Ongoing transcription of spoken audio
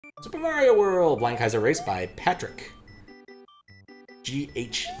Super Mario World Blind Kaizo Race by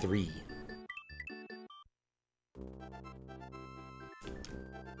Patrickgh3.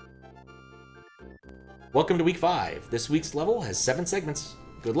 Welcome to week 5. This week's level has 7 segments.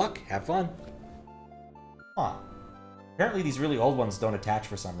 Good luck, have fun. Huh. Apparently these really old ones don't attach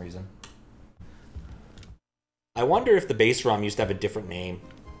for some reason. I wonder if the base ROM used to have a different name.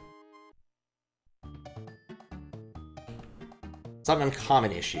 It's not an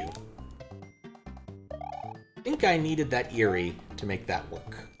uncommon issue. I think I needed that Eerie to make that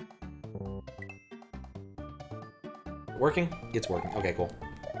work. Working? It's working. Okay, cool.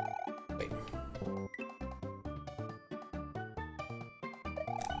 Wait.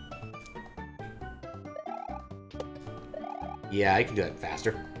 Yeah, I can do that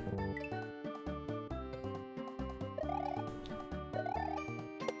faster.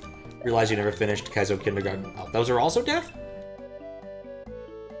 Realize you never finished Kaizo Kindergarten. Oh, those are also death?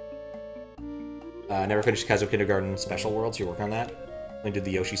 Never finished Kaizo Kindergarten Special Worlds. You're working on that? I did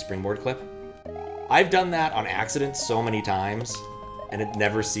the Yoshi Springboard clip. I've done that on accident so many times, and it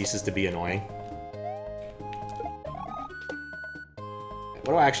never ceases to be annoying. What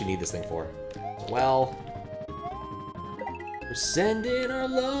do I actually need this thing for? Well, we're sending our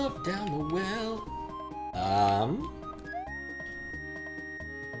love down the well.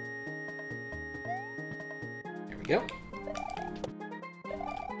 There we go.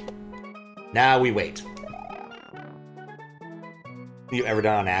 Now we wait. You ever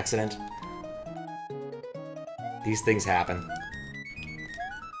done on accident? These things happen. At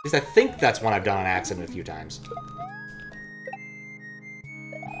least I think that's one I've done on accident a few times.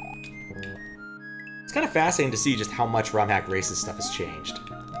 It's kind of fascinating to see just how much Romhack Races stuff has changed.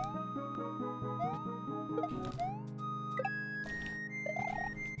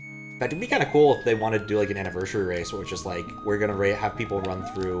 In fact, it'd be kind of cool if they wanted to do like an anniversary race where it's just like, we're gonna have people run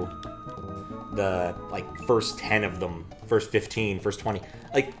through the, like, first 10 of them, first 15, first 20.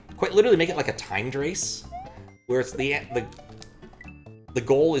 Like, quite literally make it like a timed race, where it's the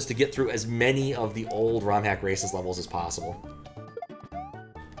goal is to get through as many of the old Romhack Races levels as possible.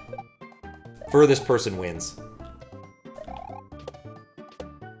 Furthest person wins.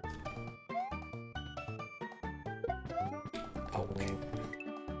 Oh, okay.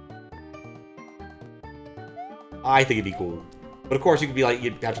 I think it'd be cool. But of course, you could be like,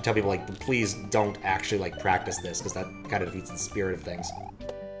 you'd have to tell people, like, please don't actually, like, practice this, because that kind of defeats the spirit of things.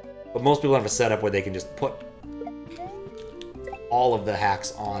 But most people have a setup where they can just put all of the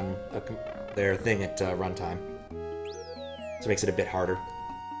hacks on their thing at runtime. So it makes it a bit harder.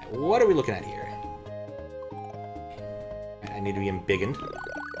 What are we looking at here? I need to be embiggened.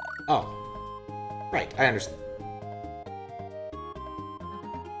 Oh. Right, I understand.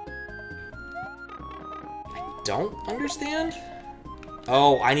 I don't understand?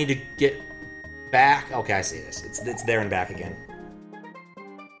 Oh, I need to get back. Okay, I see this. It's there and back again.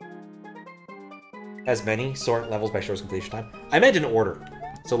 As many sort levels by shortest completion time. I meant in order.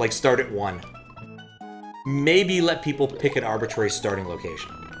 So, like, start at 1. Maybe let people pick an arbitrary starting location.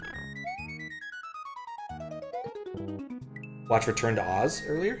 Watch Return to Oz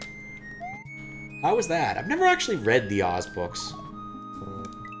earlier? How was that? I've never actually read the Oz books.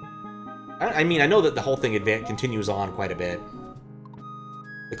 I mean, I know that the whole thing continues on quite a bit.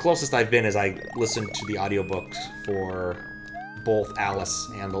 The closest I've been is I listened to the audiobooks for both Alice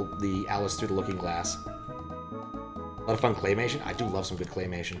and the Alice Through the Looking Glass. A lot of fun claymation. I do love some good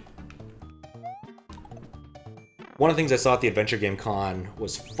claymation. One of the things I saw at the Adventure Game Con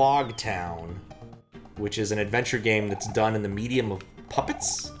was Fogtown, which is an adventure game that's done in the medium of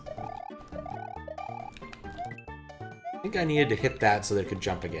puppets. I think I needed to hit that so that it could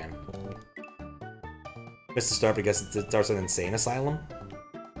jump again. Missed the start because it starts an insane asylum.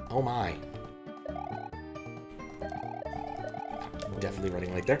 Oh my. Definitely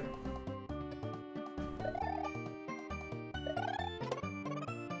running late there.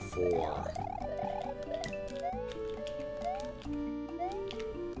 Four.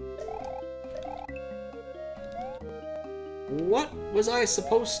 What was I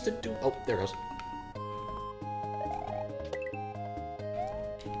supposed to do? Oh, there it goes.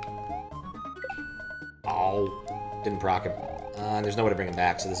 Oh, didn't proc him. And there's no way to bring him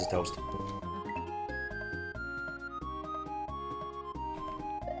back, so this is toast.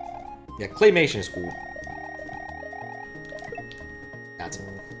 Yeah, claymation is cool. That's it.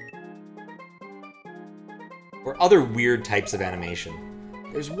 Or other weird types of animation.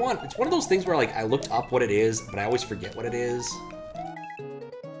 There's one, it's one of those things where, like, I looked up what it is, but I always forget what it is.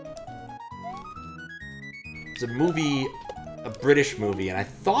 It's a movie, a British movie, and I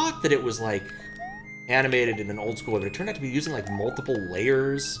thought that it was, like, animated in an old school way, but it turned out to be using, like, multiple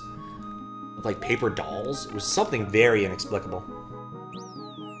layers with, like, paper dolls. It was something very inexplicable.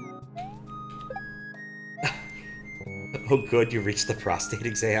 Oh, good, you reached the prostate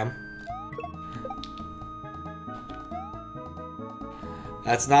exam.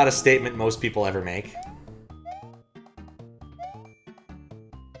 That's not a statement most people ever make.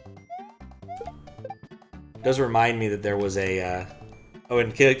 It does remind me that there was a, oh,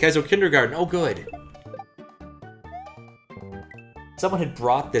 in Kaizo Kindergarten. Oh, good. Someone had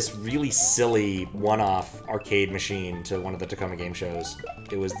brought this really silly one-off arcade machine to one of the Tacoma game shows.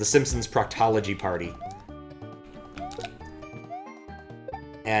 It was The Simpsons Proctology Party.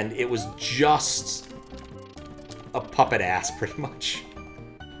 And it was just a puppet ass, pretty much.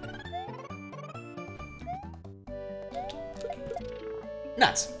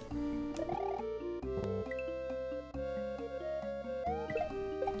 Nuts.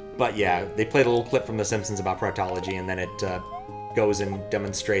 But yeah, they played a little clip from The Simpsons about proctology, and then it goes and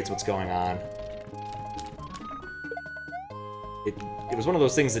demonstrates what's going on. It was one of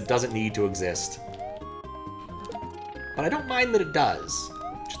those things that doesn't need to exist. But I don't mind that it does.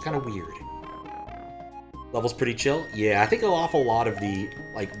 Which is kind of weird. Level's pretty chill? Yeah, I think an awful lot of the,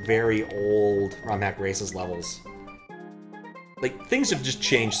 like, very old Romhack Races levels. Like, things have just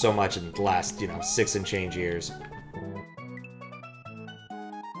changed so much in the last, you know, 6 and change years.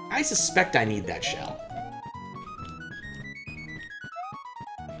 I suspect I need that shell.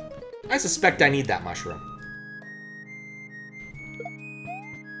 I suspect I need that mushroom.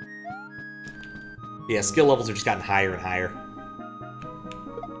 Yeah, skill levels have just gotten higher and higher.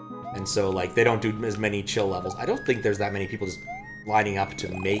 And so, like, they don't do as many chill levels. I don't think there's that many people just lining up to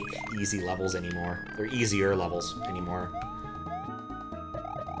make easy levels anymore. Or easier levels anymore.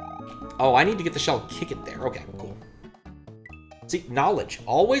 Oh, I need to get the shell, kick it there. Okay, cool. See, knowledge.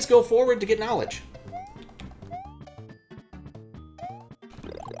 Always go forward to get knowledge.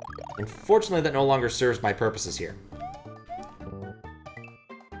 Unfortunately, that no longer serves my purposes here.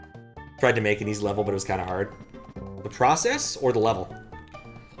 Tried to make an easy level, but it was kind of hard. The process or the level?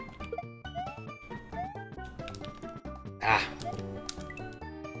 Ah.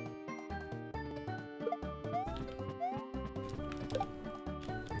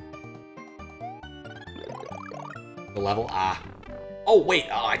 The level? Ah. Oh, wait.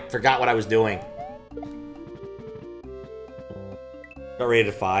 Oh, I forgot what I was doing. Got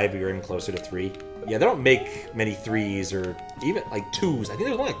rated at 5, we were in closer to 3. Yeah, they don't make many 3s or even, like, 2s. I think there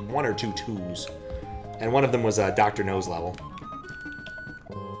was only, like, 1 or 2 2s. And one of them was a Dr. No's level.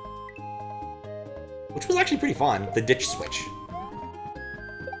 Which was actually pretty fun. The ditch switch.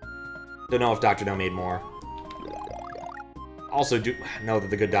 Don't know if Dr. No made more. Also do know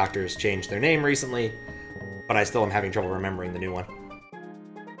that the Good Doctors changed their name recently, but I still am having trouble remembering the new one.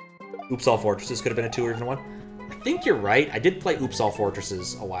 Oops All Fortresses could have been a 2 or even a 1. I think you're right. I did play Oops All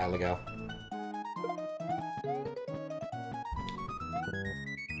Fortresses a while ago.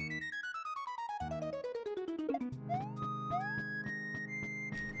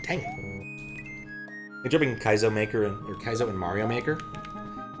 Dang it. You're jumping Kaizo Maker or Kaizo and Mario Maker.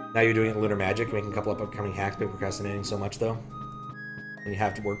 Now you're doing it in Lunar Magic, making a couple of upcoming hacks, been procrastinating so much though. And you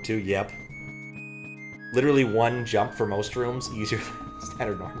have to work too, yep. Literally one jump for most rooms, easier than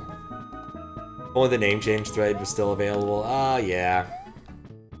standard normal. Only the name change thread was still available. Ah, yeah.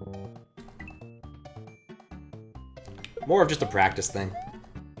 More of just a practice thing.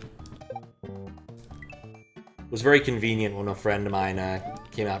 It was very convenient when a friend of mine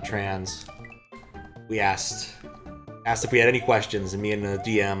came out trans. We asked if we had any questions, and me and the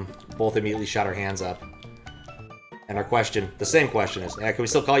DM both immediately shot our hands up. And our question, the same question is, can we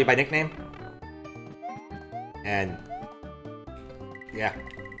still call you by nickname? And yeah,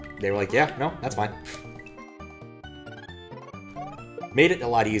 they were like, yeah, no, that's fine. Made it a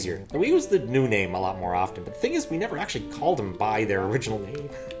lot easier. We use the new name a lot more often, but the thing is, we never actually called them by their original name.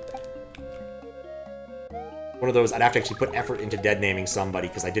 One of those, I'd have to actually put effort into dead naming somebody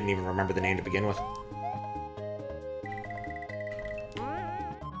because I didn't even remember the name to begin with.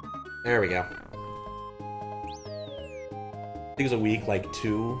 There we go. I think it was a week, like,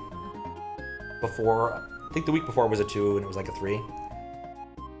 2 before. I think the week before was a 2 and it was like a 3.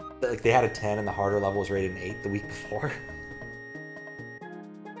 Like, they had a 10 and the harder level was rated an 8 the week before.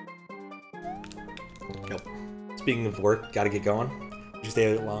 Nope. Speaking of work, gotta get going. Would you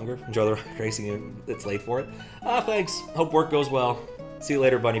stay a bit longer? Enjoy the racing, it's late for it. Ah, thanks. Hope work goes well. See you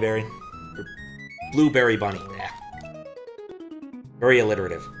later, Bunnyberry. Or Blueberry Bunny. Yeah. Very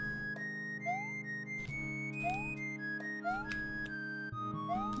alliterative.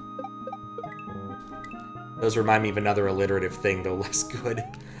 Those remind me of another alliterative thing, though less good.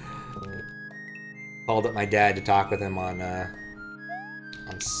 Called up my dad to talk with him on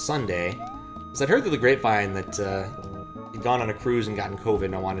Sunday. Because I'd heard through the grapevine that he'd gone on a cruise and gotten COVID,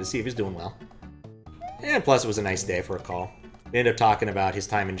 and I wanted to see if he's doing well. And plus, it was a nice day for a call. We ended up talking about his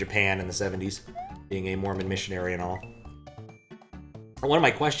time in Japan in the 70s, being a Mormon missionary and all. And one of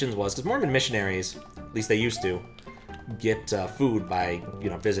my questions was, because Mormon missionaries, at least they used to, get food by,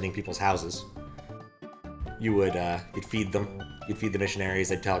 visiting people's houses. You'd feed them. You'd feed the missionaries.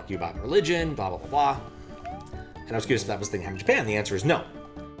 They'd tell you about religion, blah, blah, blah, blah. And I was curious if that was the thing in Japan. The answer is no.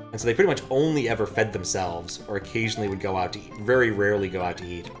 And so they pretty much only ever fed themselves, or occasionally would go out to eat. Very rarely go out to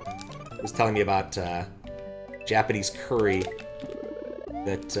eat. He was telling me about Japanese curry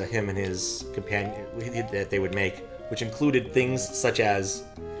that him and his companion, that they would make, which included things such as,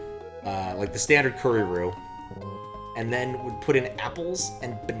 like the standard curry roux, and then would put in apples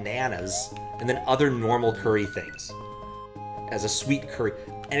and bananas, and then other normal curry things as a sweet curry.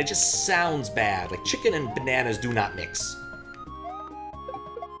 And it just sounds bad. Like, chicken and bananas do not mix.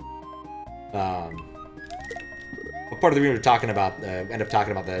 But part of the reason we're talking about, end up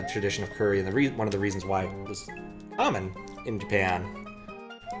talking about the tradition of curry, and one of the reasons why it was common in Japan,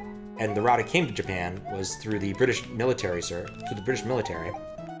 and the route it came to Japan was through the British military,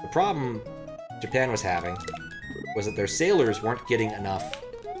 The problem Japan was having was that their sailors weren't getting enough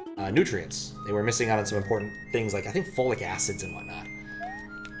nutrients. They were missing out on some important things, like I think folic acids and whatnot.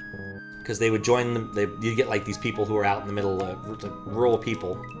 Because they would join them, you'd get like these people who are out in the middle, rural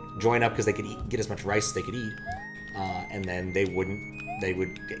people, join up because they could get as much rice as they could eat, and then they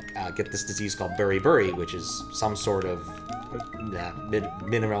would get this disease called beriberi, which is some sort of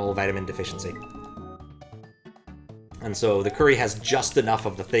mineral vitamin deficiency. And so the curry has just enough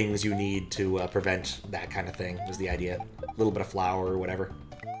of the things you need to prevent that kind of thing, was the idea. A little bit of flour or whatever.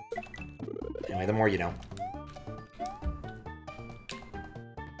 Anyway, the more you know.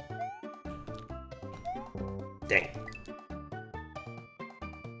 Dang.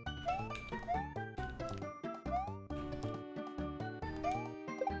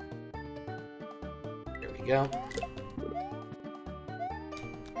 There we go.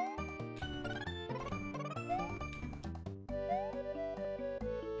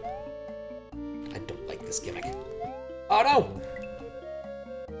 I don't like this gimmick. Oh no!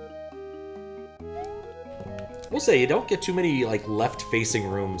 We'll say, you don't get too many, like, left-facing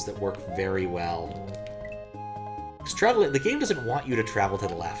rooms that work very well. Because the game doesn't want you to travel to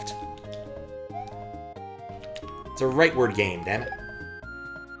the left. It's a rightward game, damn it.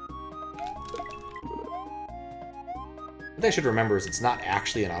 What I should remember is it's not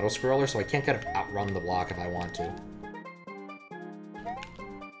actually an auto-scroller, so I can't kind of outrun the block if I want to.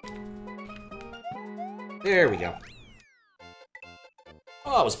 There we go.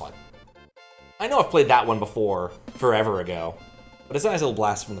 Oh, that was fun. I know I've played that one before, forever ago, but it's a nice little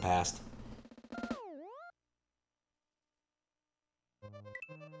blast from the past.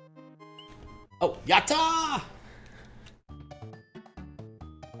 Oh, yatta!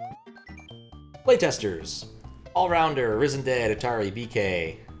 Playtesters. Allrounder, Risen Dead, Atari,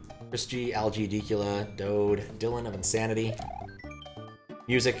 BK, Chris G, Algie, Decula, Dode, Dylan of Insanity.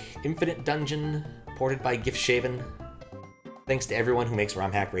 Music, Infinite Dungeon, ported by Gift Shaven. Thanks to everyone who makes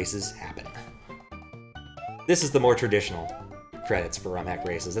Romhack races happen. This is the more traditional credits for Romhack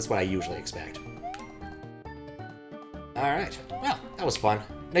races. That's what I usually expect. Alright, well, that was fun.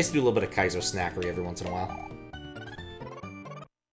 Nice to do a little bit of Kaizo snackery every once in a while.